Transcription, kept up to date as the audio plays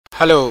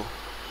Hello,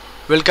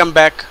 welcome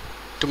back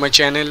to my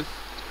channel.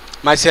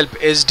 Myself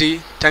SD.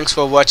 Thanks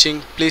for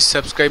watching. Please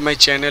subscribe my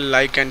channel,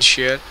 like and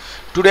share.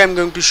 Today I'm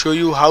going to show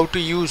you how to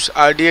use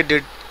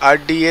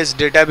RDS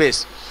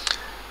database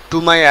to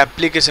my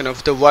application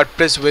of the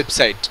WordPress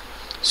website.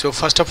 So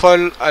first of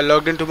all, I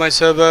logged into my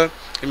server.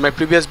 In my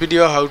previous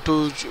video how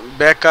to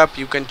backup,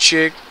 you can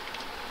check.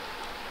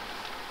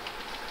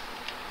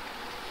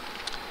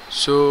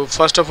 So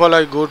first of all,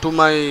 I go to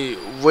my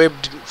web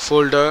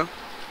folder.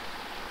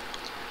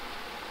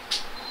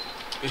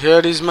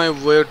 Here is my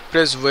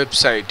WordPress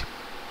website.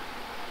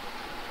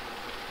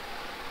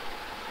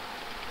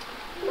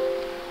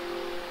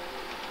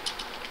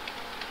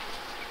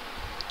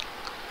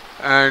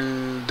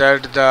 And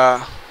that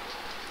the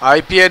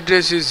IP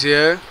address is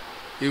here.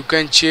 You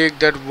can check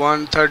that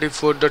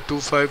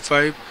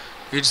 134.255.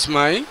 It's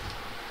my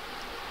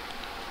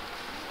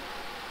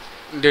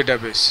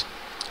database.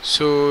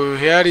 So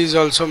here is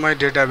also my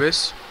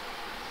database.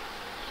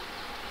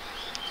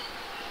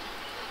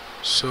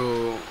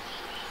 So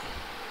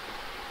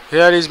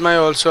here is my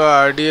also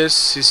RDS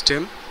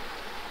system.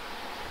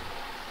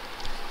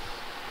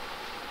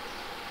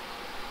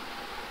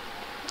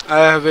 I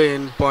have a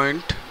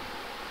endpoint.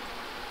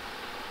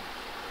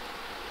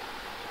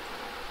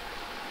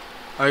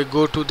 I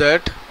go to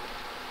that,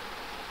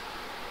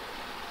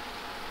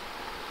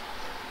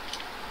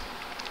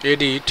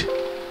 edit,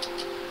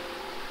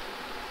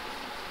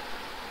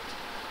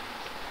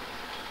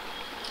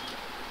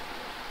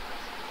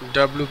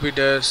 wp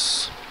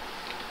dash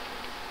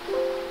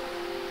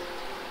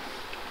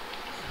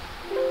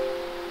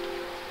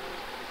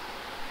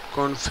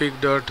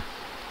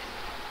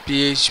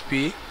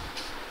config.php,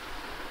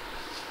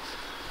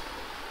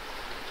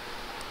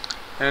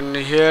 and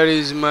here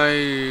is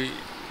my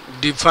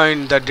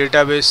define the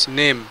database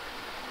name.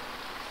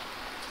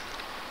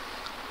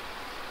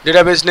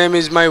 Database name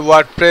is my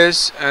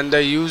WordPress, and the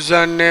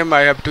username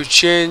I have to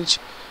change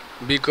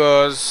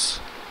because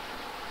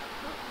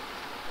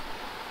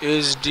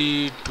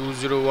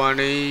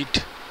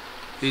SD2018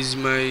 is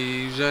my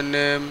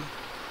username.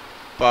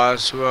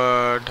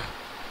 Password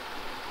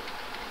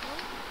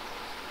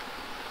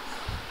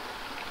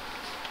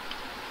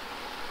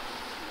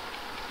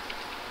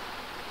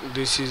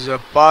this is a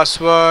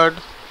password.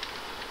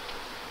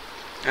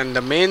 And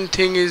the main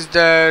thing is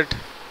that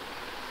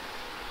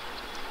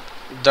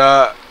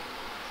the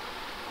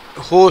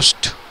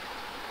host,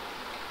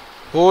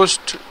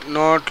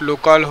 not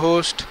local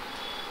host.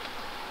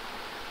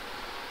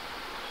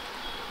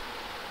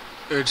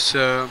 It's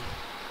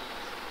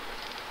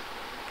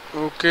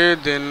okay.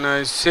 Then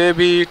I save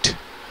it.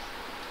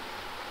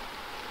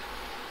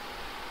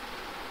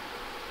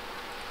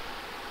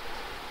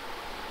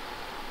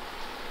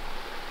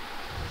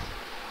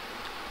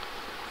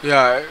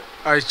 Yeah,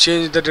 I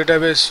changed the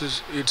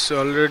database. It's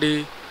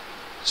already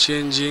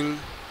changing.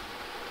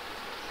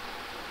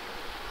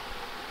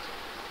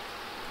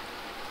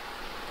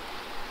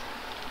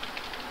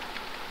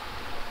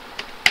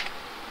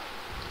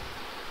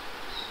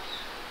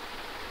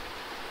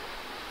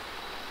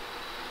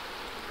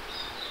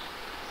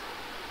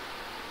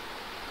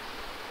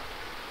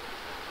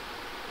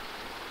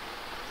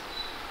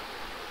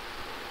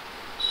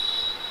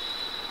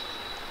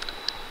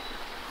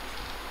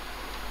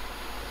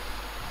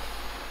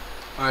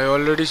 I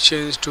already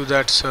changed to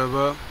that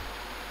server.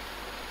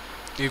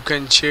 You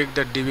can check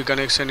that DB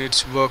connection,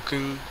 it's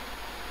working.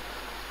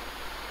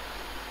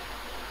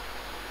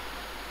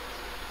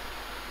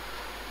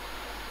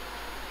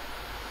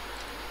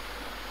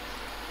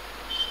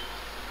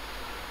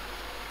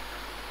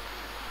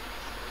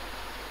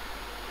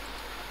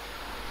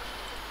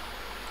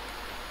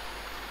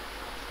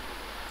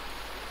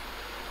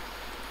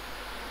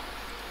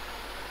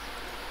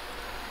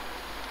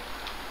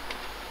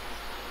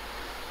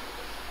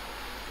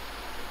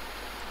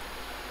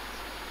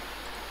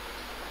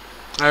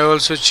 I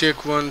also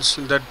check once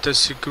that the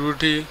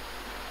security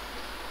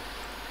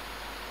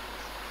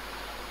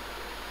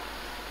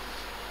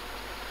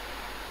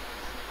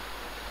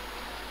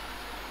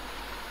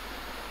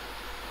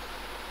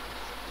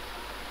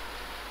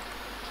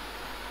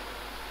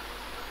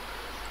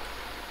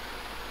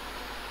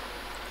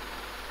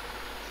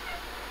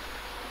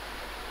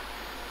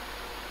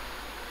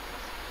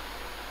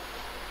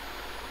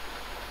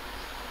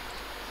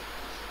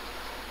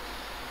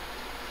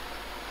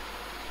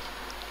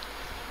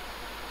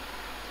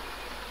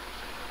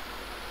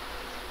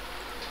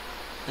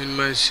in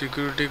my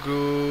security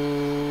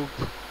group.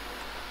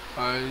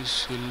 I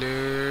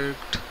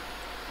select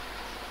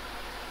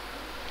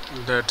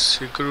that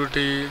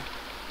security,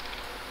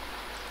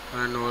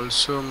 and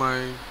also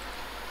my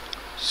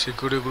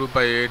security group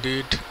I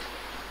edit,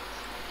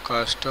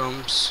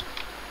 customs,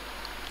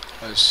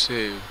 I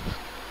save.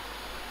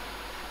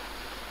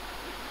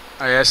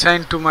 I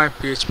assign to my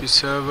PHP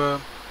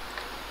server.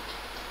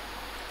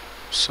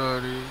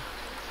 Sorry.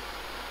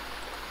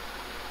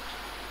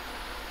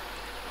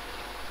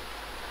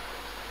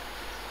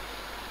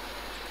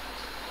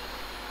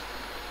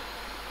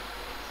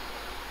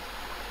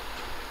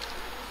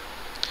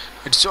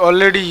 it's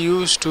already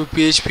used to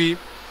PHP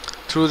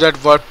through that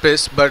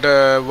WordPress, but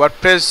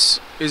WordPress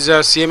is a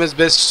CMS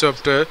based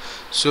software,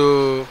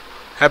 so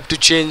have to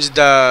change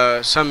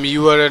the some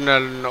URL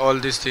and all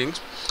these things,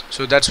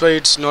 so that's why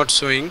it's not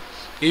showing.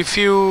 If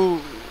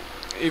you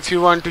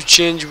want to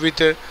change with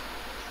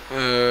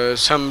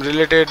some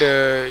related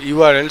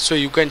URL, so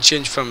you can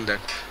change from that,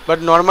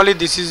 but normally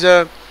this is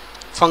a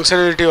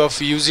functionality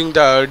of using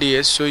the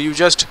RDS, so you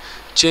just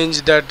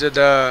change that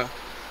the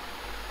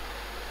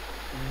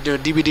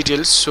DB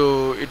details,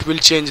 so it will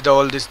change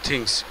all these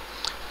things.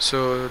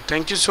 So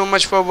thank you so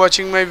much for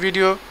watching my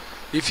video.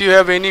 If you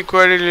have any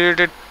query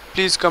related,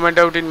 please comment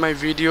out in my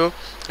video,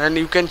 and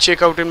you can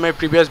check out in my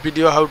previous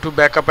video how to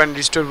backup and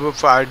restore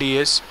for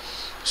RDS.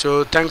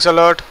 So thanks a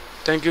lot,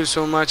 thank you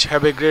so much,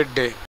 have a great day.